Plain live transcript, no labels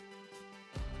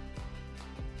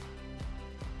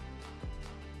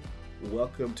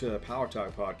Welcome to the Power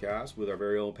Talk podcast with our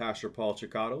very own Pastor Paul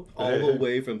Chicado, all the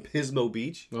way from Pismo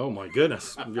Beach. Oh my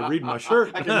goodness, you're reading my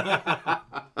shirt. And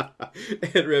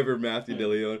Reverend Matthew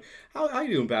DeLeon. How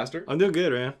you doing, Pastor? I'm doing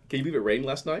good, man. Can you believe it rained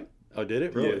last night? Oh, did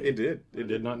it? Really? Yeah, it did. I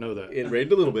did not know that. It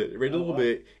rained a little bit.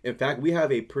 Bit. In fact, we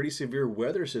have a pretty severe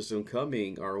weather system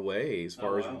coming our way as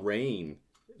far as rain.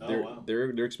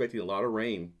 They're expecting a lot of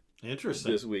rain.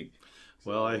 Interesting. This week.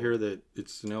 Well, I hear that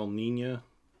it's an El Nino.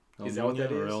 Is that what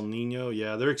that is? El Nino.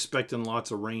 Yeah, they're expecting lots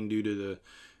of rain due to the,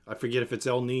 I forget if it's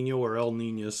El Nino or El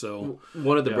Nino. So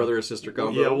one of the brother or sister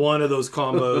combo. Yeah, one of those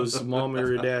combos, mom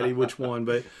or daddy, which one?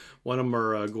 But one of them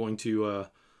are going to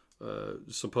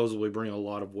supposedly bring a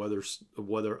lot of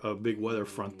a big weather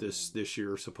front this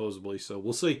year, supposedly. So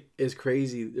we'll see. It's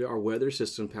crazy. Our weather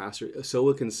system, Pastor, is so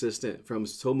inconsistent from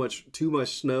too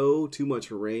much snow, too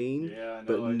much rain,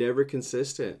 but never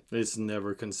consistent. It's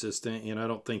never consistent, and I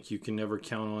don't think you can ever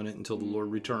count on it until the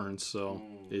Lord returns. So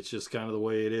it's just kind of the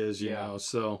way it is, you know.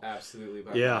 So absolutely,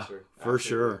 Pastor. For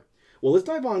sure. Well, let's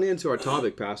dive on into our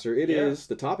topic, Pastor.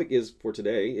 The topic is for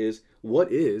today is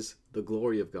what is the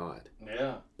glory of God?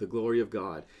 Yeah. The glory of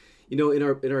God. You know, in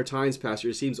our times, Pastor,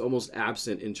 it seems almost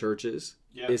absent in churches.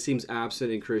 Yeah. It seems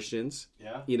absent in Christians.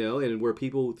 Yeah. You know, and where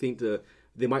people think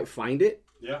they might find it,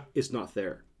 it's not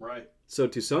there. Right. So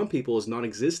to some people, it's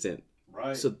non-existent.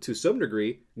 Right. So to some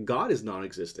degree, God is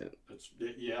non-existent.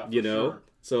 You know. Sure.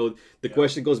 So the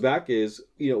question goes back is,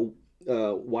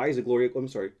 why is the glory?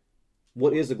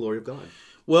 What is the glory of God?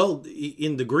 Well,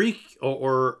 in the Greek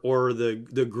or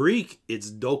the Greek,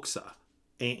 it's doxa,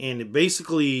 and it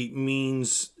basically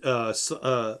means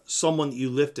someone that you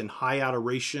lift in high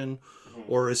adoration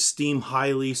or esteem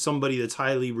highly, somebody that's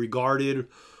highly regarded,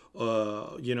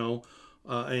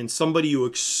 and somebody you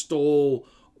extol,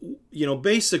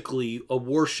 basically a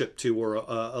worship to,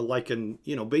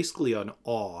 or basically an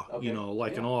awe, an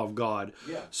awe of God.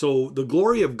 Yeah. So the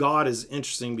glory of God is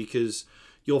interesting because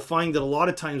you'll find that a lot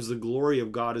of times the glory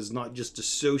of God is not just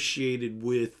associated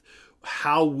with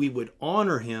how we would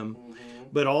honor him,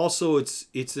 but also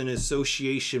it's an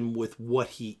association with what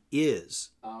he is,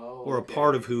 or a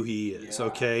part of who he is.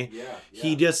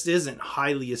 He just isn't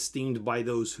highly esteemed by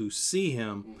those who see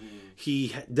him.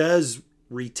 He does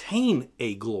retain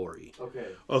a glory.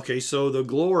 So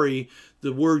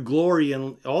the word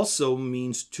glory also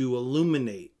means to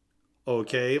illuminate. Or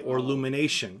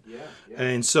illumination.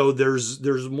 And so there's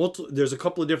a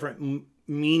couple of different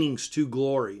meanings to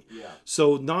glory.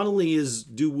 So not only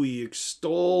do we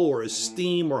extol or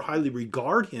esteem or highly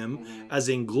regard him as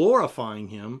in glorifying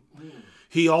him,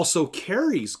 he also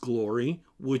carries glory,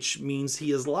 which means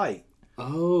he is light.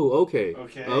 Oh,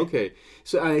 okay.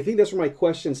 So I think that's where my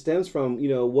question stems from.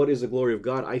 What is the glory of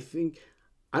God?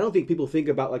 I don't think people think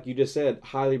about, like you just said,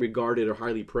 highly regarded or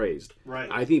highly praised. Right.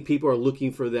 I think people are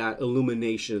looking for that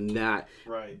illumination, that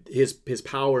his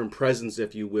power and presence,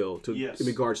 if you will, in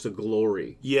regards to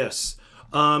glory. Yes,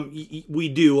 we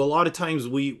do. A lot of times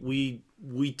we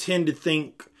tend to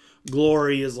think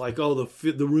glory is like,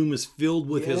 the room is filled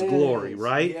with his glory,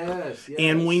 right? Yes.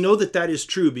 And we know that is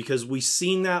true because we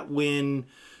seen that when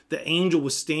the angel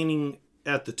was standing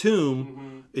at the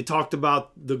tomb, it talked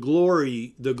about the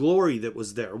glory that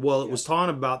was there. Well, it was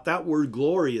talking about, that word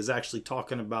glory is actually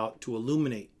talking about to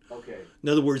illuminate. In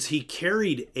other words, he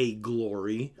carried a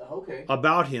glory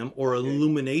about him, or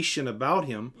illumination about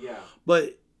him.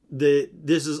 But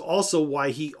this is also why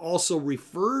he also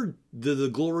referred to the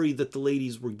glory that the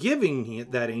ladies were giving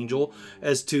that angel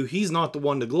as to, he's not the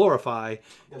one to glorify.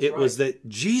 It was that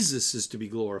Jesus is to be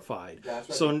glorified.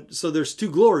 So there's two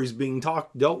glories being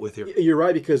dealt with here. You're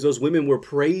right, because those women were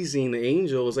praising the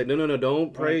angel. It's like, no,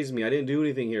 don't praise me. I didn't do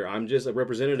anything here. I'm just a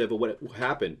representative of what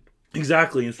happened.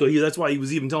 Exactly. And so that's why he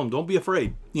was even telling them, don't be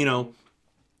afraid.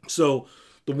 So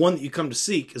the one that you come to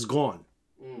seek is gone.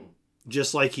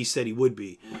 Just like he said he would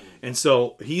be. And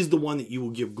so he's the one that you will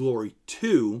give glory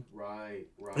to,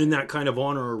 in that kind of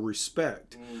honor or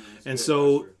respect. And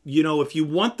so, if you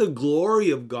want the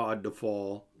glory of God to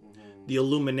fall, the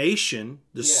illumination,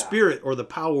 the spirit or the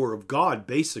power of God,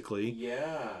 basically,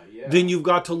 then you've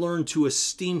got to learn to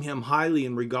esteem him highly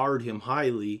and regard him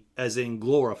highly, as in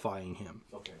glorifying him.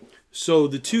 So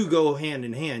the two go hand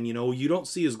in hand. You don't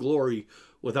see his glory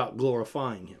without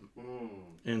glorifying him.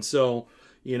 And so,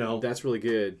 that's really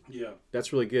good. Yeah,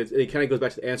 that's really good. It kind of goes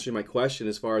back to answering my question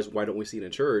as far as why don't we see it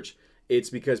in church.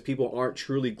 It's because people aren't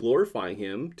truly glorifying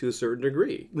him to a certain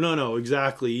degree. No,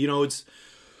 exactly.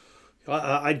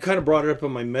 I kind of brought it up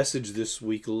in my message this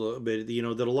week a little bit.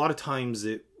 That a lot of times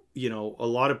a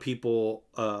lot of people,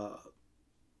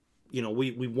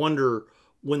 we wonder,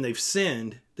 when they've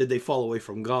sinned, did they fall away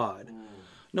from God?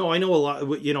 No, I know a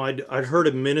lot. You know, I'd heard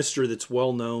a minister that's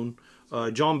well known,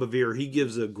 John Bevere. He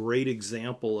gives a great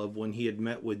example of when he had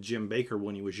met with Jim Bakker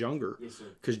when he was younger,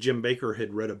 because Jim Bakker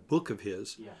had read a book of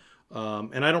his. Yeah.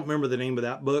 And I don't remember the name of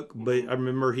that book, but I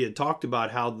remember he had talked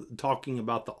about talking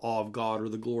about the awe of God or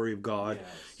the glory of God. Yes.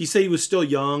 He said he was still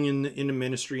young in the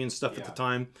ministry and stuff at the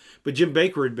time, but Jim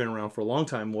Bakker had been around for a long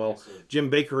time. Well,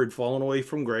 Jim Bakker had fallen away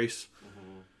from grace,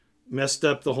 messed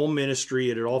up the whole ministry.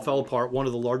 It had all fell apart. One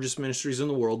of the largest ministries in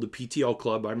the world, the PTL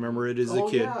Club. I remember it as a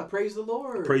kid. Yeah, Praise the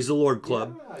Lord. Praise the Lord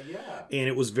Club. Yeah. And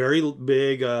it was very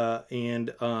big. This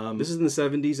is in the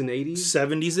 70s and 80s?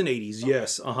 70s and 80s,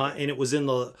 yes. And it was in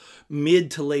the mid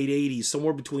to late 80s,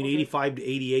 somewhere between 85 to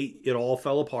 88. It all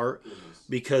fell apart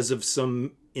because of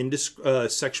some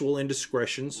sexual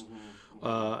indiscretions.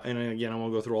 And again, I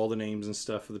won't go through all the names and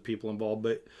stuff of the people involved,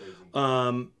 but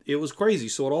it was crazy.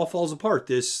 So it all falls apart.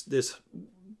 This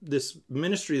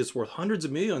ministry that's worth hundreds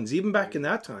of millions, even back in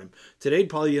that time. Today, it'd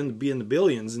probably be in the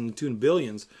billions, in the tune of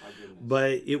billions.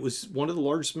 But it was one of the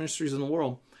largest ministries in the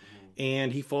world.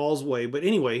 And he falls away. But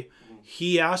anyway,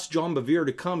 he asked John Bevere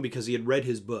to come because he had read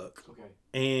his book. Okay.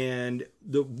 And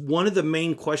one of the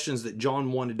main questions that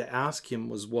John wanted to ask him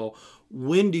was, well,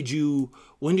 when did you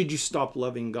stop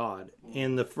loving God?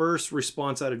 And the first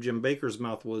response out of Jim Bakker's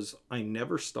mouth was, I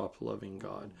never stopped loving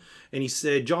God. And he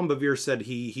said, John Bevere said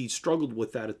he struggled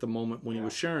with that at the moment when he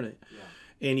was sharing it.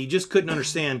 Yeah. And he just couldn't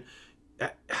understand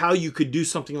how you could do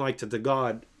something like that to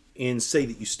God and say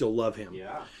that you still love him.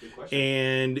 Yeah, good question.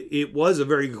 And it was a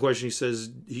very good question.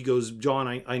 He goes,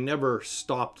 John, I never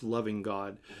stopped loving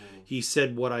God. Mm-hmm. He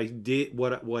said, what I did,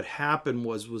 what happened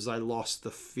was I lost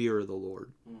the fear of the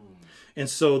Lord. Mm. And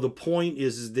so the point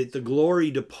is that the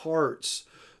glory departs,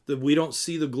 that we don't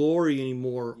see the glory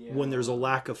anymore when there's a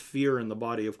lack of fear in the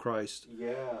body of Christ.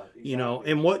 Yeah, exactly. You know,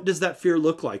 and what does that fear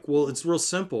look like? Well, it's real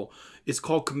simple. It's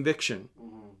called conviction.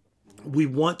 Mm-hmm. Mm-hmm. We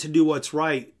want to do what's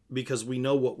right because we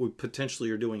know what we potentially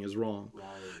are doing is wrong. Right.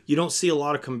 You don't see a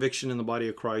lot of conviction in the body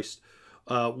of Christ.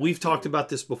 We've talked about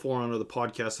this before on other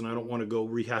podcasts, and I don't want to go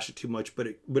rehash it too much, but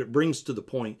it brings to the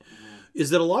point, is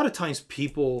that a lot of times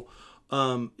people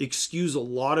excuse a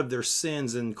lot of their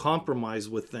sins and compromise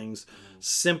with things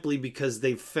simply because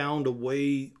they've found a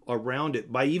way around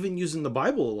it by even using the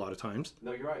Bible a lot of times.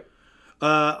 No, you're right.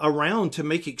 Around to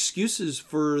make excuses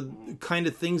for kind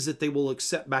of things that they will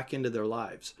accept back into their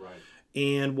lives. Right.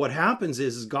 And what happens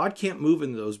is God can't move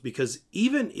in those, because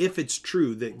even if it's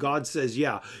true that God says,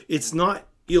 yeah, it's not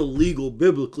illegal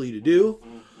biblically to do,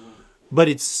 but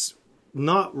it's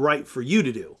not right for you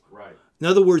to do. Right. In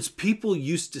other words, people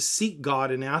used to seek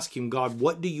God and ask him, God,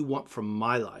 what do you want from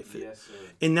my life? Yes, sir.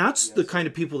 And that's the kind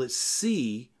of people that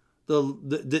see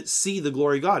the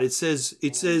glory of God. It says,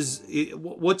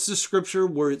 what's the scripture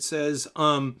where it says,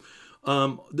 only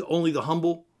the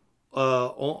humble,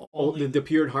 only the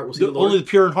pure in heart will see the Lord. Only the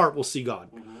pure in heart will see God.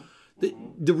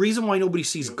 The reason why nobody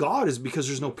sees God is because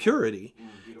there's no purity.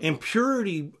 And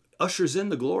purity ushers in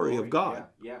the glory of God.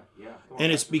 Yeah.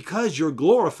 And it's because you're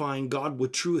glorifying God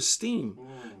with true esteem.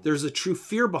 There's a true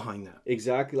fear behind that.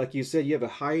 Exactly. Like you said, you have a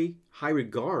high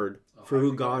regard for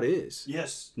who God is.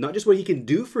 Yes. Not just what he can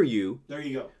do for you. There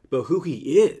you go. But who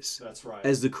he is. That's right.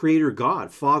 As the creator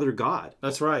God, Father God.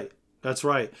 That's right.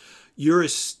 You're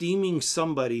esteeming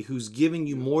somebody who's giving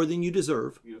you more than you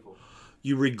deserve. Beautiful.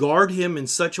 You regard him in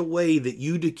such a way that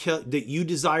you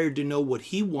desire to know what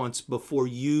he wants before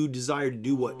you desire to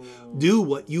do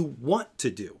what you want to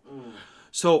do.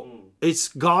 So it's,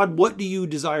 God, what do you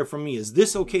desire from me? Is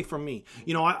this okay for me?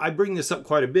 You know, I bring this up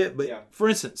quite a bit, but for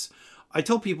instance, I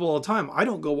tell people all the time, I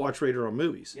don't go watch rated R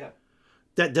movies. Yeah.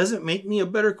 That doesn't make me a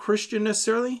better Christian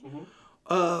necessarily.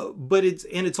 But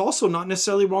it's also not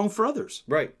necessarily wrong for others.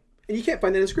 Right. And you can't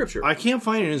find that in Scripture. I can't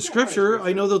find it in Scripture.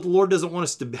 I know that the Lord doesn't want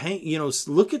us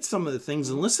to look at some of the things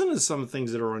and listen to some of the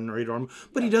things that are on radar,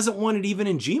 but he doesn't want it even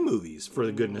in G movies, for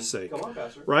the goodness sake. Come on,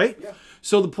 Pastor. Right? Yeah.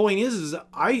 So the point is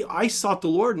I sought the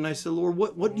Lord and I said, Lord,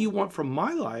 what do you want from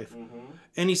my life?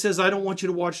 And he says, I don't want you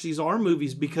to watch these R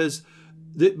movies because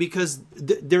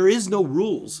there is no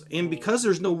rules. And because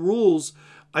there's no rules,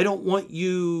 I don't want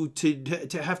you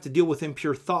to have to deal with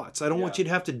impure thoughts. I don't want you to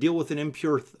have to deal with an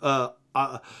impure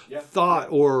thought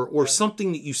or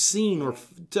something that you've seen or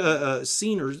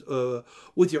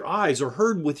with your eyes or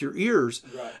heard with your ears.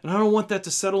 Right. And I don't want that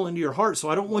to settle into your heart. So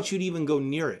I don't want you to even go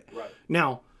near it. Right.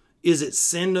 Now, is it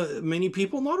sin to many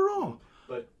people? Not at all.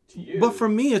 But for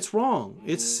me, it's wrong.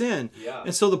 It's sin. Yeah.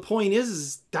 And so the point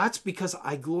is that's because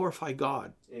I glorify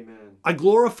God. Amen. I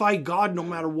glorify God no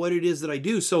matter what it is that I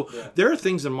do. So there are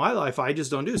things in my life I just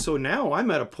don't do. So now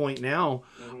I'm at a point now,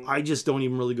 I just don't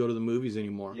even really go to the movies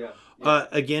anymore. Yeah.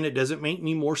 Again, it doesn't make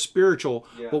me more spiritual,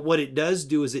 but what it does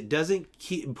do is it doesn't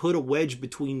put a wedge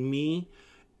between me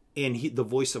and the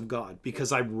voice of God,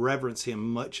 because I reverence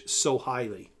him so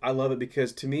highly. I love it,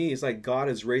 because to me, it's like God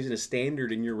is raising a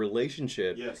standard in your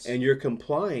relationship, and you're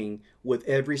complying with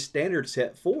every standard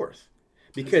set forth,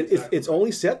 because it's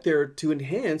only set there to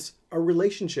enhance a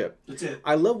relationship. That's it.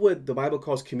 I love what the Bible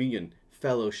calls communion,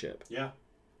 fellowship. Yeah.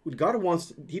 God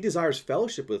he desires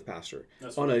fellowship with pastor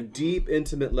on a deep,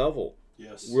 intimate level.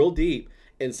 Yes. Real deep.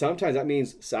 And sometimes that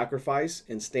means sacrifice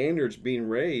and standards being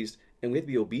raised, and we have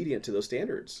to be obedient to those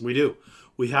standards. We do.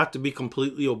 We have to be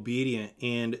completely obedient.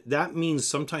 And that means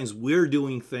sometimes we're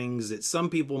doing things that some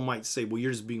people might say, well,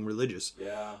 you're just being religious.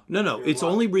 Yeah. No. It's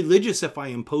only religious if I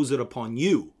impose it upon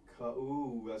you.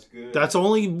 Ooh, that's good.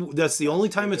 That's the only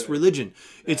time it's religion.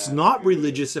 It's not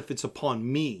religious if it's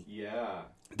upon me. Yeah.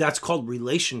 That's called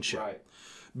relationship. Right.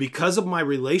 Because of my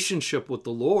relationship with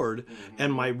the Lord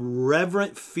and my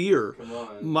reverent fear,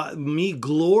 me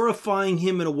glorifying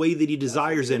him in a way that he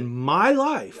desires in my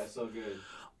life. That's so good.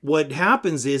 What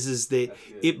happens is that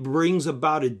it brings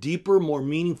about a deeper, more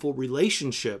meaningful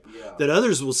relationship that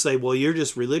others will say, well, you're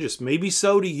just religious. Maybe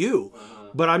so to you.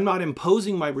 But I'm not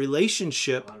imposing my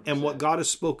relationship 100%. And what God has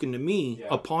spoken to me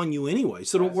upon you anyway.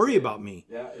 So don't worry about me.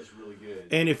 That is really good.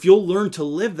 And if you'll learn to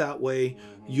live that way,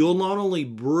 you'll not only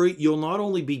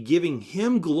be giving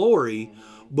him glory,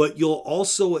 but you'll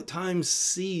also at times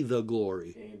see the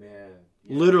glory. Amen.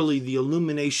 Yes. Literally the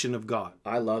illumination of God.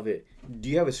 I love it. Do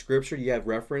you have a scripture? Do you have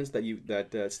reference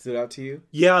that stood out to you?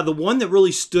 Yeah, the one that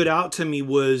really stood out to me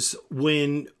was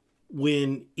when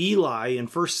Eli in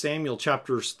 1 Samuel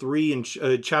chapters 3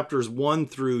 and chapters 1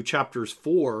 through chapters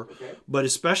 4, but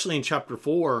especially in chapter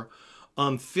 4,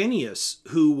 Phinehas,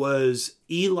 who was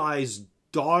Eli's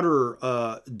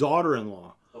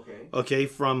daughter-in-law,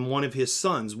 from one of his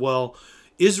sons. Well,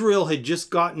 Israel had just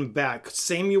gotten back.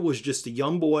 Samuel was just a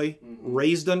young boy,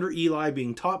 raised under Eli,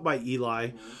 being taught by Eli.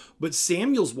 But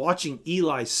Samuel's watching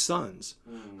Eli's sons,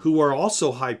 who are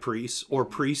also high priests or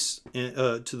priests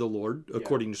to the Lord,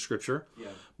 according to Scripture. Yeah.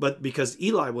 But because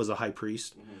Eli was a high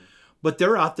priest. But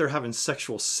they're out there having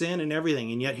sexual sin and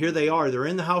everything. And yet here they are. They're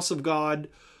in the house of God,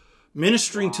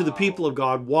 ministering to the people of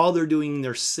God while they're doing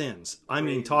their sins. I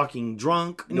mean, talking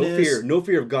drunk. No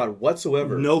fear of God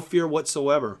whatsoever. No fear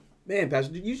whatsoever. Man,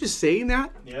 Pastor, you just saying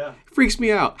that? Yeah. It freaks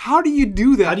me out. How do you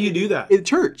do that? How do you do that? In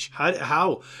church.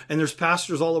 How? And there's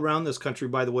pastors all around this country,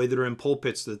 by the way, that are in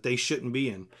pulpits that they shouldn't be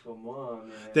in. Come on,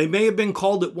 man. They may have been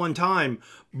called at one time,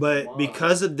 but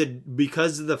because of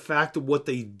the fact of what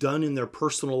they've done in their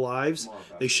personal lives,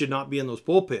 they should not be in those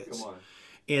pulpits. Come on.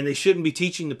 And they shouldn't be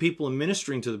teaching the people and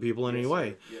ministering to the people in any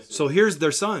way. Yes, so here's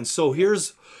their son.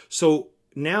 So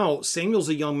now Samuel's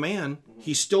a young man.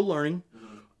 He's still learning.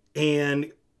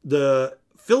 And the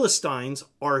Philistines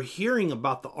are hearing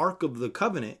about the Ark of the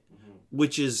Covenant,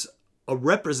 which is a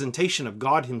representation of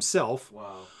God himself,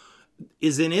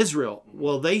 is in Israel.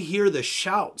 Well, they hear the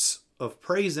shouts of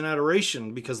praise and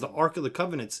adoration because the Ark of the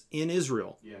Covenant's in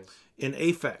Israel, in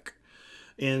Aphek,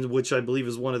 and which I believe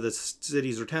is one of the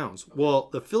cities or towns. Well,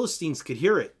 the Philistines could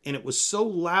hear it, and it was so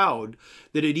loud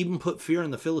that it even put fear in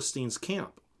the Philistines'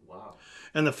 camp. Wow.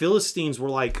 And the Philistines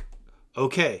were like,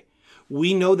 okay,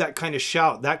 we know that kind of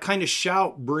shout. That kind of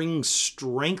shout brings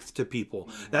strength to people.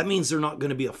 That means they're not going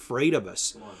to be afraid of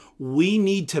us. We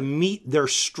need to meet their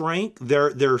strength,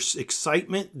 their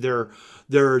excitement, their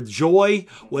joy,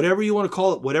 whatever you want to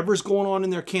call it, whatever's going on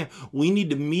in their camp. We need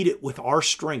to meet it with our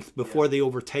strength before they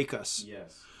overtake us.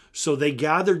 Yes. So they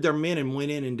gathered their men and went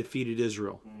in and defeated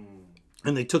Israel.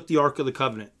 And they took the Ark of the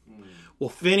Covenant. Well,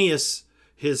 Phinehas,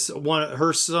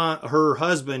 her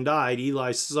husband died,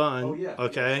 Eli's son. Oh, yeah.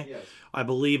 Okay. Yes. I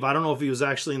believe, I don't know if he was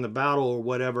actually in the battle or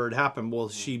whatever had happened. Well,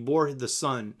 she bore the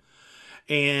son.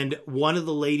 And one of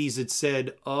the ladies had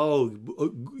said, oh,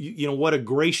 you know, what a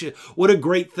great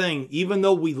thing. Even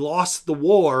though we lost the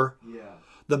war,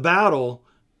 the battle,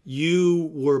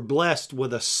 you were blessed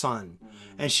with a son.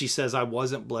 And she says, I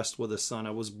wasn't blessed with a son.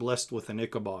 I was blessed with an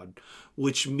Ichabod,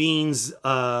 which means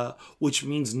no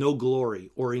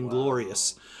glory or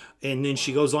inglorious. Wow. And then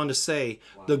she goes on to say,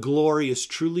 the glory is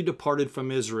truly departed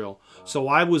from Israel. Wow. So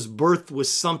I was birthed with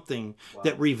something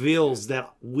that reveals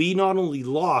that we not only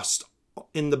lost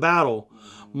in the battle,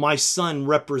 my son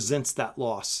represents that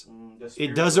loss.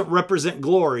 It doesn't represent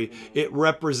glory. It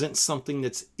represents something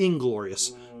that's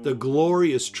inglorious. The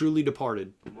glory is truly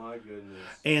departed. My goodness.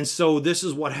 And so this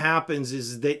is what happens,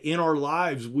 is that in our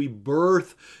lives, we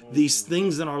birth these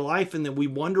things in our life, and then we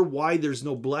wonder why there's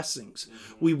no blessings.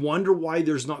 We wonder why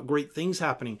there's not great things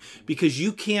happening. Because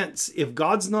you can't, if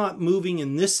God's not moving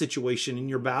in this situation, in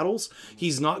your battles,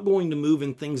 he's not going to move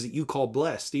in things that you call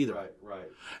blessed either. Right.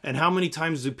 And how many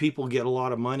times do people get a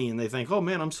lot of money and they think, oh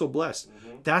man, I'm so blessed.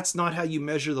 That's not how you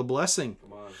measure the blessing.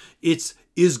 Come on. It's,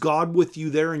 is God with you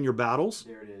there in your battles?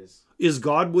 There it is. Is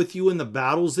God with you in the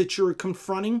battles that you're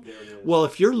confronting? There it is. Well,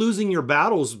 if you're losing your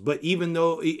battles, but even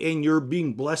though, and you're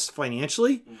being blessed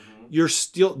financially, you're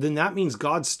still, then that means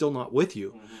God's still not with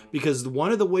you. Because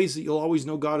one of the ways that you'll always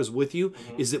know God is with you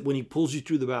is that when he pulls you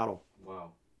through the battle.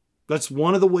 Wow. That's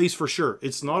one of the ways for sure.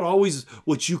 It's not always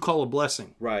what you call a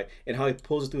blessing. Right. And how he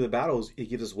pulls us through the battles, he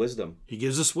gives us wisdom. He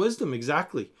gives us wisdom,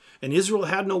 exactly. And Israel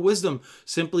had no wisdom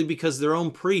simply because their own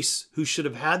priests, who should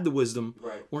have had the wisdom,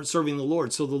 weren't serving the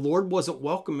Lord. So the Lord wasn't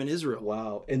welcome in Israel.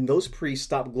 Wow. And those priests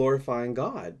stopped glorifying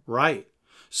God. Right.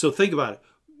 So think about it.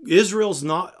 Israel's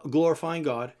not glorifying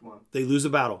God. They lose a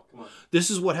battle.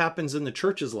 This is what happens in the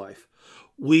church's life.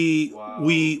 We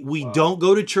don't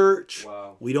go to church.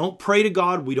 We don't pray to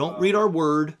God. We don't read our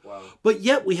word. But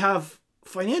yet we have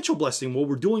financial blessing. Well,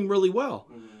 we're doing really well.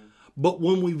 But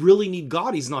when we really need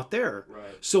God, he's not there. Right.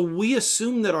 So we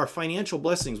assume that our financial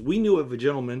blessings, we knew of a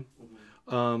gentleman,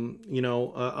 again,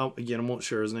 I won't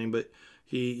share his name, but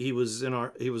he was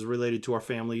related to our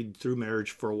family through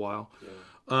marriage for a while.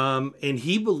 Yeah. And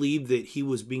he believed that he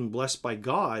was being blessed by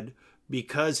God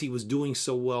because he was doing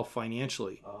so well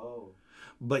financially. Oh.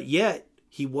 But yet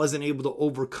he wasn't able to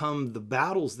overcome the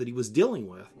battles that he was dealing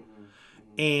with.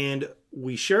 And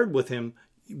we shared with him,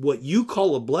 what you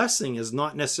call a blessing is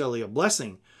not necessarily a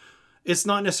blessing. It's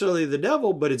not necessarily the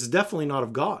devil, but it's definitely not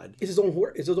of God. It's his own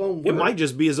work. It's his own work. It might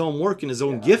just be his own work and his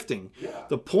own gifting. Yeah.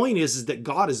 The point is that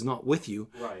God is not with you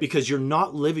because you're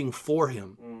not living for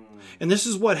him. And this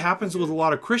is what happens with a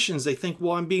lot of Christians. They think,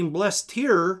 well, I'm being blessed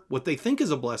here, what they think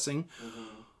is a blessing,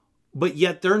 but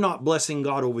yet they're not blessing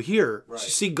God over here. Right.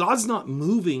 See, God's not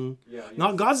moving.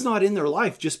 God's not in their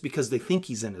life just because they think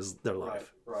he's in their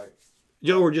life. Right.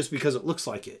 Or just because it looks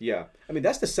like it. Yeah. I mean,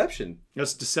 that's deception.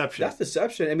 That's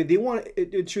deception. I mean, they want,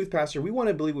 in truth, Pastor, we want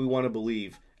to believe what we want to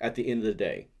believe at the end of the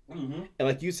day. And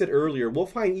like you said earlier, we'll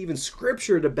find even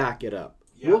scripture to back it up.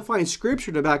 Yeah. We'll find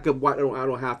scripture to back up why I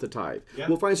don't have to tithe. Yeah.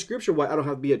 We'll find scripture why I don't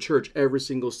have to be at church every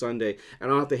single Sunday and I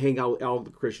don't have to hang out with all the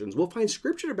Christians. We'll find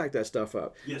scripture to back that stuff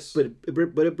up. Yes. But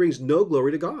it brings no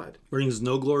glory to God. Brings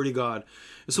no glory to God.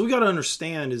 And so we got to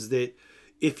understand is that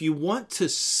if you want to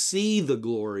see the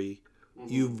glory,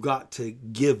 you've got to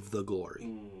give the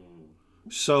glory.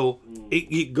 So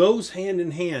it goes hand in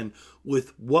hand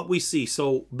with what we see.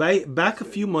 So back a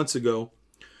few months ago,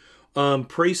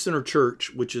 Praise Center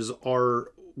Church, which is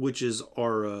our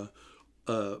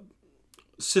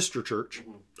sister church.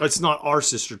 It's not our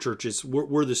sister church.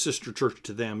 We're the sister church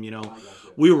to them.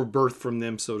 We were birthed from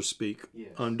them, so to speak. Yes.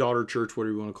 Daughter church,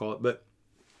 whatever you want to call it. But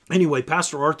anyway,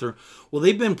 Pastor Arthur, well,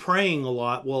 they've been praying a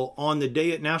lot. Well, on the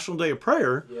day at National Day of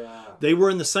Prayer, they were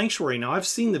in the sanctuary. Now, I've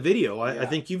seen the video. I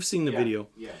think you've seen the video.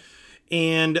 Yeah.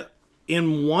 And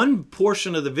in one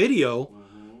portion of the video,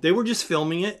 they were just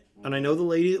filming it. And I know the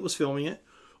lady that was filming it.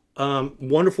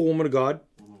 Wonderful woman of God.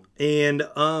 And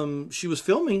she was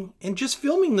filming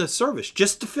the service,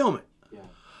 just to film it. Yeah.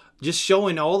 Just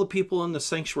showing all the people in the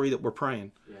sanctuary that were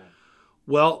praying. Yeah.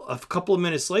 Well, a couple of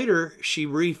minutes later, she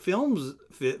films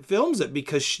it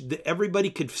because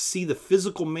everybody could see the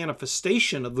physical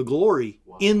manifestation of the glory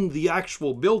in the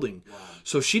actual building. Wow.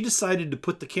 So she decided to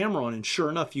put the camera on, and sure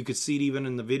enough, you could see it even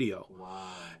in the video. Wow.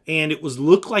 And it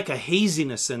looked like a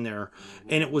haziness in there,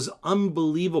 and it was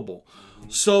unbelievable.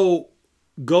 So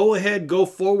go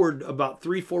forward about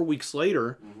 3-4 weeks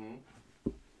later.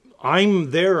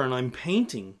 I'm there and I'm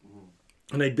painting,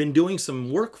 and I'd been doing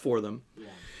some work for them.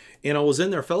 And I was in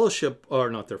their fellowship,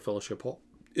 or not their fellowship hall,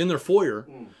 in their foyer.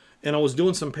 And I was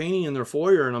doing some painting in their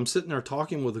foyer, and I'm sitting there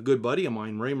talking with a good buddy of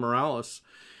mine, Ray Morales.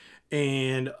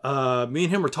 And me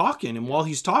and him are talking. And while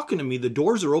he's talking to me, the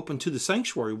doors are open to the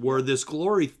sanctuary where this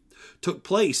glory took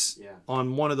place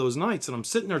on one of those nights. And I'm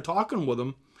sitting there talking with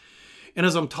him. And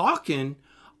as I'm talking,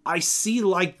 I see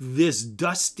like this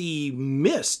dusty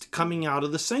mist coming out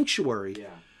of the sanctuary. Yeah.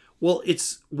 Well,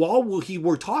 while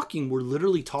we're talking, we're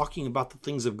literally talking about the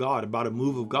things of God, about a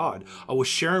move of God. I was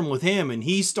sharing with him, and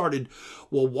he started,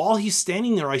 while he's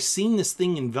standing there, I seen this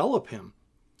thing envelop him.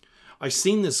 I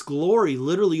seen this glory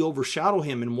literally overshadow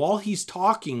him. And while he's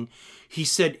talking, he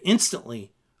said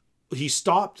instantly, he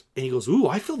stopped and he goes, "Ooh,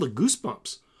 I feel the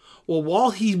goosebumps." Well,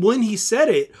 when he said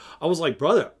it, I was like,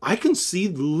 "Brother, I can see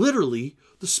literally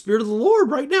the Spirit of the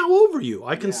Lord right now over you.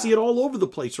 I can see it all over the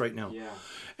place right now. Yeah.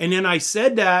 And then I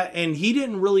said that, and he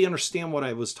didn't really understand what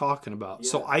I was talking about.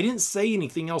 Yeah. So I didn't say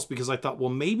anything else because I thought, well,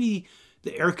 maybe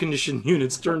the air conditioning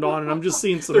unit's turned on and I'm just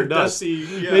seeing some dust.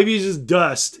 Yeah. Maybe it's just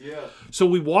dust. Yeah. So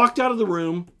we walked out of the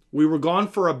room. We were gone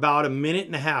for about a minute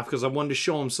and a half because I wanted to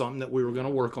show him something that we were going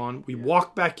to work on. We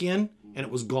walked back in, and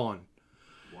it was gone.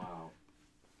 Wow.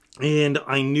 And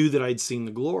I knew that I'd seen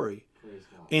the glory.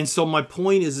 And so my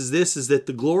point is that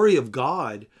the glory of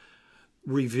God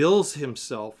reveals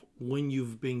himself when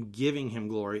you've been giving him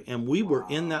glory. And we were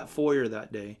in that foyer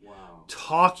that day,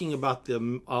 talking about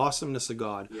the awesomeness of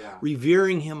God,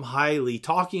 revering him highly,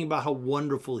 talking about how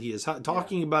wonderful he is,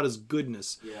 talking about his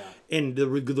goodness. And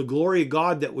the glory of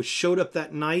God that showed up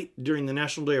that night during the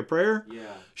National Day of Prayer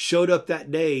showed up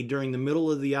that day during the middle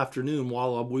of the afternoon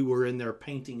while we were in there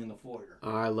painting in the foyer.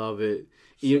 I love it.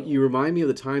 You remind me of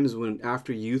the times when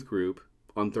after youth group,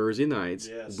 on Thursday nights,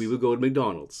 we would go to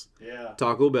McDonald's,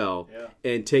 Taco Bell,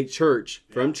 and take church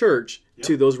from church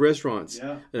to those restaurants,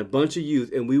 and a bunch of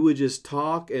youth, and we would just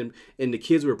talk, and the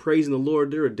kids were praising the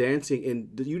Lord, they were dancing,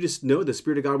 and you just know the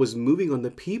Spirit of God was moving on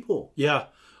the people. Yeah,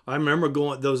 I remember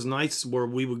going those nights where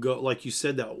we would go, like you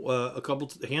said, that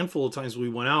a handful of times we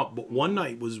went out, but one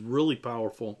night was really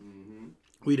powerful. Mm-hmm.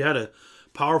 We'd had a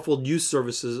powerful youth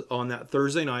services on that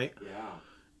Thursday night. Yeah.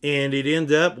 And it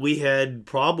ended up, we had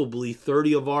probably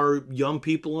 30 of our young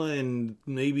people and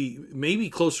maybe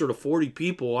closer to 40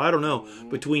 people, I don't know,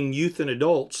 between youth and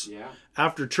adults. Yeah.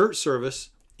 After church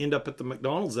service, end up at the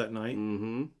McDonald's that night.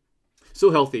 Mm-hmm. So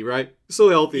healthy, right? So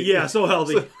healthy. Yeah, so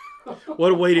healthy.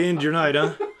 What a way to end your night,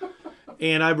 huh?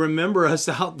 And I remember us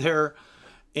out there,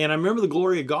 and I remember the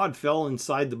glory of God fell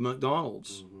inside the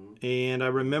McDonald's. Mm-hmm. And I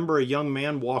remember a young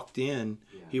man walked in.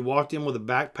 Yeah. He walked in with a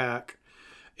backpack.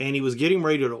 And he was getting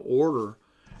ready to order.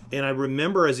 And I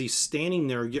remember as he's standing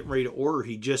there getting ready to order,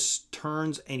 he just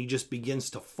turns and he just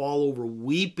begins to fall over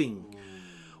weeping.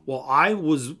 Well,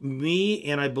 me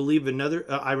and I believe another,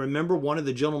 I remember one of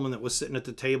the gentlemen that was sitting at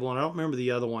the table, and I don't remember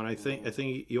the other one.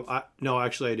 No,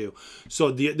 actually I do. So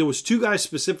there was two guys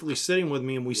specifically sitting with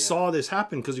me, and we saw this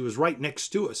happen because he was right next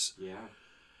to us. Yeah.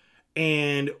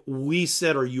 And we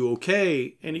said, "Are you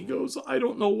okay?" And he goes, "I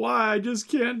don't know why. I just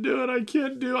can't do it.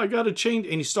 I got to change."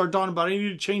 And he started talking about, "I need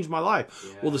to change my life."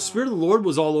 Yeah. Well, the Spirit of the Lord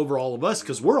was all over all of us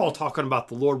because we're all talking about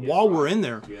the Lord while we're in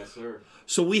there. Yes, sir.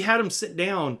 So we had him sit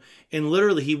down, and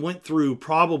literally he went through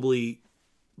probably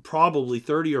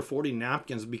 30 or 40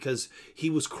 napkins because he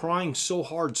was crying so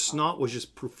hard. Snot was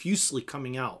just profusely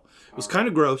coming out. It was kind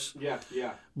of gross.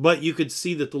 Yeah. But you could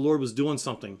see that the Lord was doing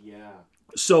something. Yeah.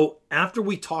 So after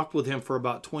we talked with him for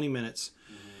about 20 minutes,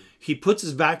 he puts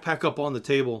his backpack up on the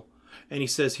table and he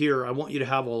says, "Here, I want you to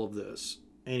have all of this."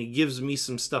 And he gives me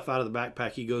some stuff out of the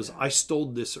backpack. He goes, "I stole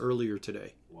this earlier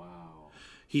today." Wow.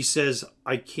 He says,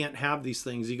 "I can't have these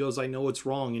things." He goes, "I know it's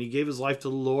wrong." And he gave his life to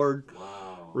the Lord.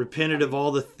 Wow. Repented of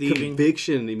all the thieving.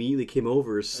 Conviction immediately came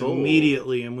over his soul.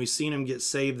 Immediately. And we seen him get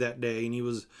saved that day. And he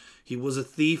was a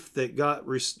thief that got,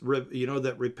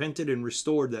 that repented and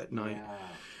restored that night. Yeah.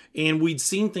 And we'd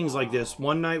seen things like this.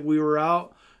 One night we were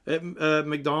out at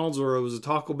McDonald's, or it was a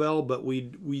Taco Bell, but we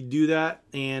do that.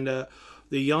 And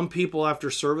the young people after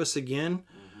service again,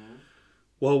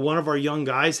 well, one of our young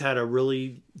guys had a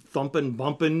really thumping,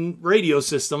 bumping radio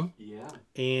system. Yeah.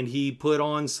 And he put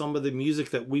on some of the music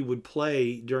that we would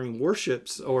play during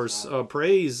worships or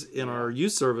praise in our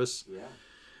youth service. Yeah.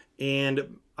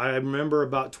 And I remember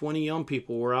about 20 young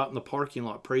people were out in the parking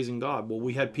lot praising God. Well,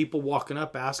 we had people walking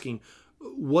up asking,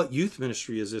 "What youth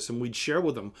ministry is this?" And we'd share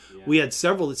with them. Yeah. We had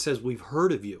several that says, "We've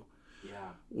heard of you."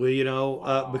 Yeah.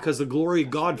 Well, because the glory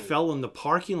of God fell in the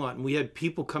parking lot, and we had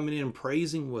people coming in and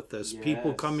praising with us. Yes.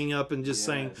 People coming up and just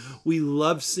saying, "We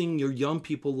love seeing your young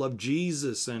people love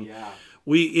Jesus." And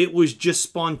it was just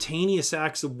spontaneous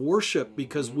acts of worship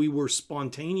because we were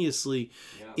spontaneously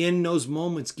in those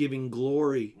moments giving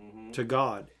glory to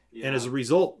God. Yeah. And as a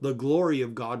result, the glory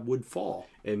of God would fall.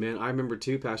 And man, I remember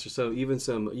too, Pastor, you could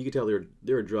tell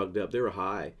they were drugged up, they were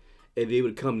high, and they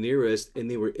would come near us, and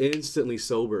they were instantly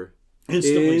sober.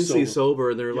 Instantly sober,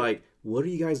 and they're like, "What are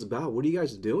you guys about? What are you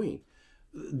guys doing?"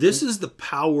 This is the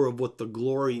power of what the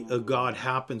glory of God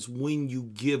happens when you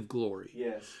give glory.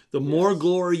 Yes. The more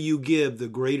glory you give, the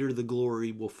greater the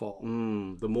glory will fall.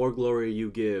 The more glory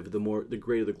you give, the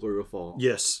greater the glory will fall.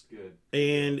 Yes. Good.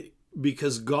 And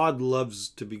because God loves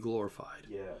to be glorified.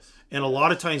 Yes. And a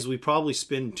lot of times we probably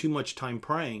spend too much time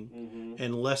praying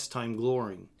and less time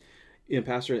glorying.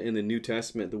 Pastor, in the New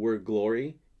Testament, the word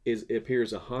glory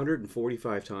appears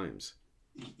 145 times.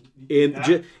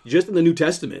 Just in the New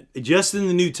Testament. Just in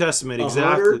the New Testament,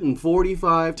 exactly.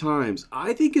 145 times.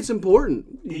 I think it's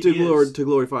important to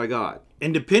glorify God.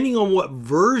 And depending on what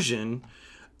version,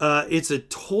 it's a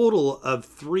total of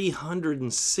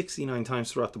 369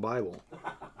 times throughout the Bible.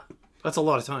 That's a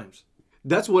lot of times.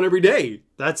 That's one every day.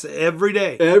 That's every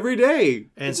day. Every day.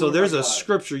 And so there's a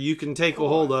scripture you can take a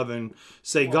hold of and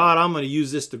say, God, I'm going to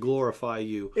use this to glorify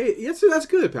you. That's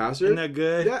good, Pastor. Isn't that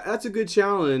good? That's a good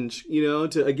challenge,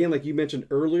 to, again, like you mentioned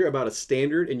earlier about a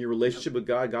standard in your relationship with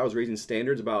God. God was raising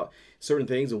standards about certain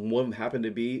things, and one of them happened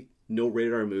to be no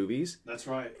rated R movies. That's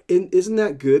right. And isn't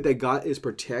that good that God is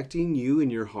protecting you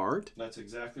in your heart? That's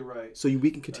exactly right. So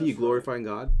we can continue glorifying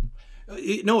God?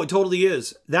 No, it totally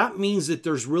is. That means that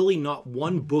there's really not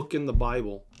one book in the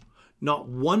Bible,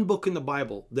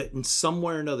 that in some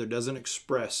way or another doesn't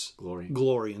express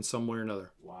glory in some way or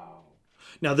another. Wow.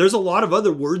 Now, there's a lot of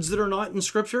other words that are not in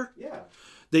Scripture. Yeah.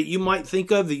 That you might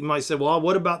think of, that you might say, well,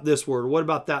 what about this word? What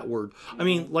about that word? I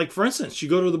mean, like, for instance, you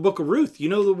go to the book of Ruth,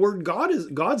 the word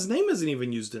God's name isn't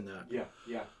even used in that. Yeah,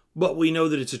 yeah. But we know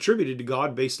that it's attributed to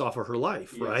God based off of her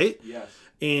life, right? Yes.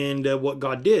 And what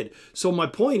God did. So my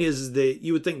point is that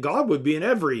you would think God would be in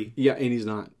every... Yeah, and he's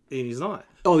not. And he's not.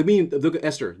 Oh, you mean the book of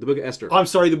Esther. The book of Esther. I'm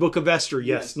sorry, the book of Esther.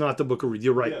 Yes, not the book of Ruth.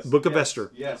 You're right. Yes, book of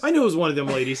Esther. Yes. I knew it was one of them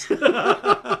ladies.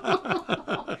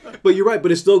 But you're right,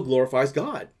 but it still glorifies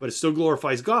God. But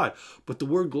the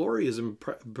word glory is in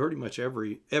pretty much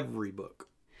every book.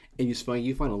 And you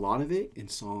find a lot of it in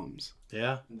Psalms.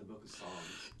 Yeah. In the book of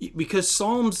Psalms. Because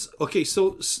Psalms, okay,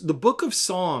 so the book of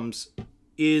Psalms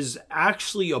is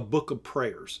actually a book of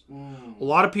prayers. A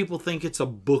lot of people think it's a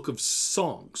book of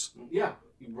songs. Yeah,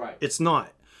 right. It's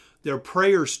not. They're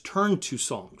prayers turned to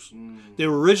songs. They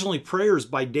were originally prayers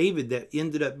by David that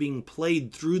ended up being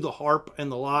played through the harp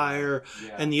and the lyre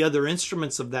and the other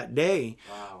instruments of that day.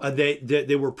 Wow.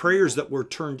 They were prayers that were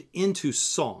turned into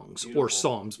songs or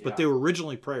psalms, but they were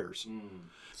originally prayers.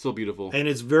 So beautiful. And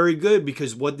it's very good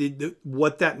because what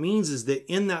that means is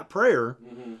that in that prayer,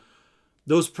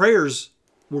 those prayers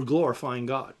were glorifying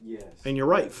God. Yes. And you're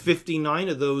right, 59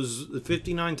 of those,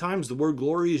 59 times the word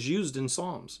glory is used in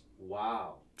Psalms.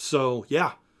 Wow. So,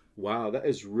 yeah. Wow, that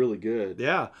is really good.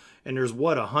 Yeah. And there's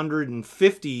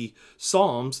 150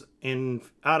 Psalms, and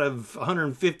out of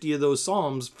 150 of those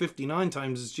Psalms, 59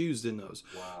 times it's used in those.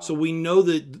 Wow. So we know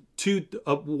that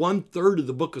 1/3 of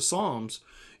the book of Psalms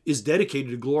is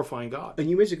dedicated to glorifying God. And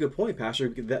you made a good point, Pastor,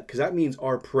 because that means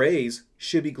our praise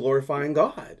should be glorifying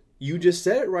God. You just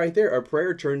said it right there. Our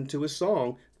prayer turned into a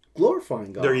song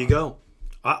glorifying God. There you go.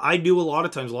 I do a lot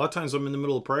of times. A lot of times I'm in the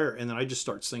middle of prayer and then I just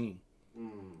start singing.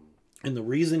 And the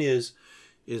reason is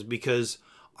because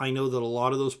I know that a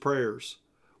lot of those prayers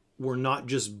were not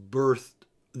just birthed.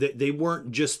 They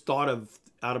weren't just thought of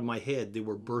out of my head. They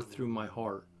were birthed through my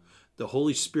heart. The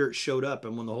Holy Spirit showed up.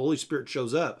 And when the Holy Spirit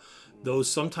shows up,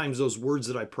 sometimes those words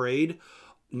that I prayed,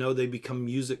 they become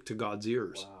music to God's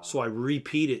ears. Wow. So I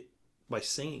repeat it by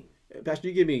singing. Pastor,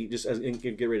 you give me, just as and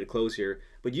get ready to close here,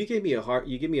 but you gave me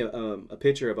a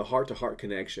picture of a heart-to-heart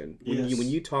connection. When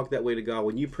you talk that way to God,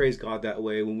 when you praise God that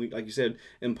way, when we, like you said,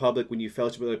 in public, when you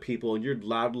fellowship with other people, and you're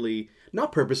loudly,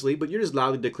 not purposely, but you're just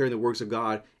loudly declaring the works of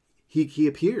God, He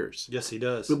appears. Yes, He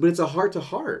does. But it's a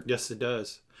heart-to-heart. Yes, it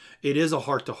does. It is a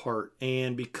heart-to-heart,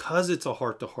 and because it's a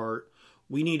heart-to-heart,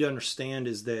 we need to understand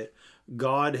is that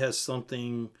God has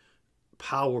something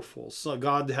powerful. So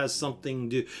God has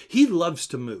something He loves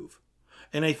to move.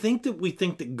 And I think that we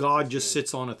think that God just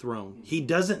sits on a throne. He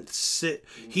doesn't sit.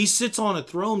 He sits on a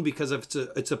throne because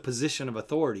it's a position of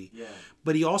authority. Yeah.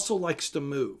 But He also likes to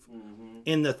move.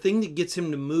 And the thing that gets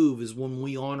Him to move is when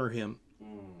we honor Him.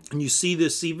 And you see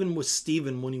this even with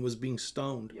Stephen when he was being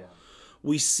stoned. Yeah.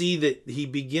 We see that he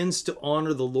begins to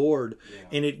honor the Lord,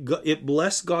 and it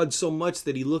blessed God so much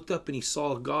that he looked up and he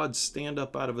saw God stand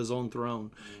up out of His own throne.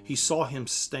 He saw Him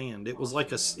stand. It was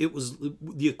it was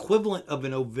the equivalent of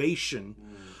an ovation,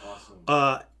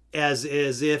 as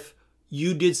if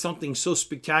you did something so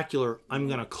spectacular, I'm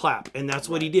going to clap. And that's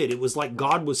what He did. It was like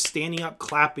God was standing up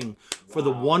clapping for the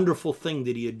wonderful thing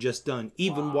that He had just done,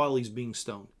 even while He's being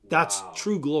stoned. That's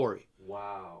true glory.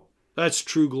 Wow. That's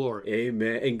true glory.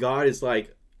 Amen. And God is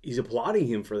He's applauding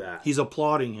Him for that. He's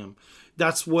applauding Him.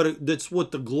 That's what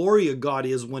the glory of God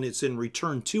is when it's in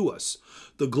return to us.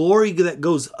 The glory that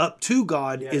goes up to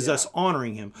God is us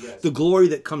honoring Him. Yes. The glory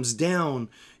that comes down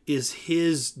is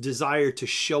His desire to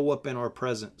show up in our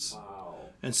presence. Wow.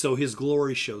 And so His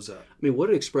glory shows up. I mean, what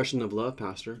an expression of love,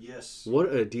 Pastor. Yes.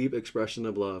 What a deep expression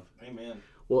of love. Amen.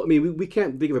 Well, I mean, we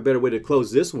can't think of a better way to close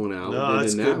this one out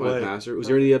than that one, Pastor. Was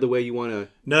there any other way you want to?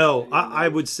 No, I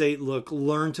would say, look,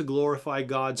 learn to glorify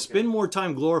God. Spend more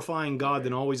time glorifying God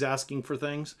than always asking for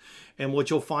things. And what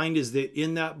you'll find is that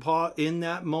in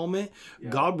that moment,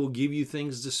 God will give you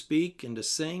things to speak and to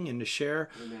sing and to share.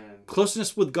 Amen.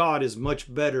 Closeness with God is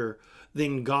much better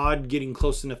than God getting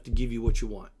close enough to give you what you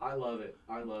want. I love it.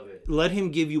 Let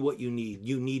him give you what you need.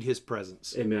 You need his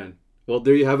presence. Amen. Well,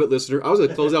 there you have it, listener. I was going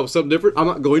to close out with something different. I'm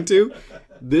not going to.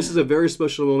 This is a very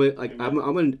special moment. Like I'm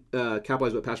going to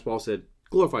capitalize what Pastor Paul said.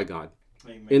 Glorify God.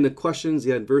 Amen. In the questions,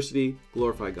 the adversity,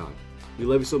 glorify God. We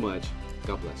love you so much.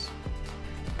 God bless.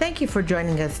 Thank you for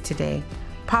joining us today.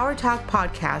 Power Talk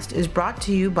Podcast is brought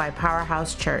to you by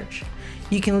Powerhouse Church.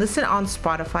 You can listen on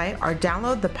Spotify or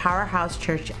download the Powerhouse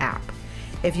Church app.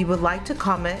 If you would like to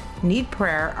comment, need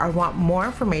prayer, or want more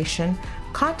information,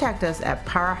 contact us at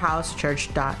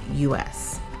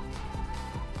powerhousechurch.us.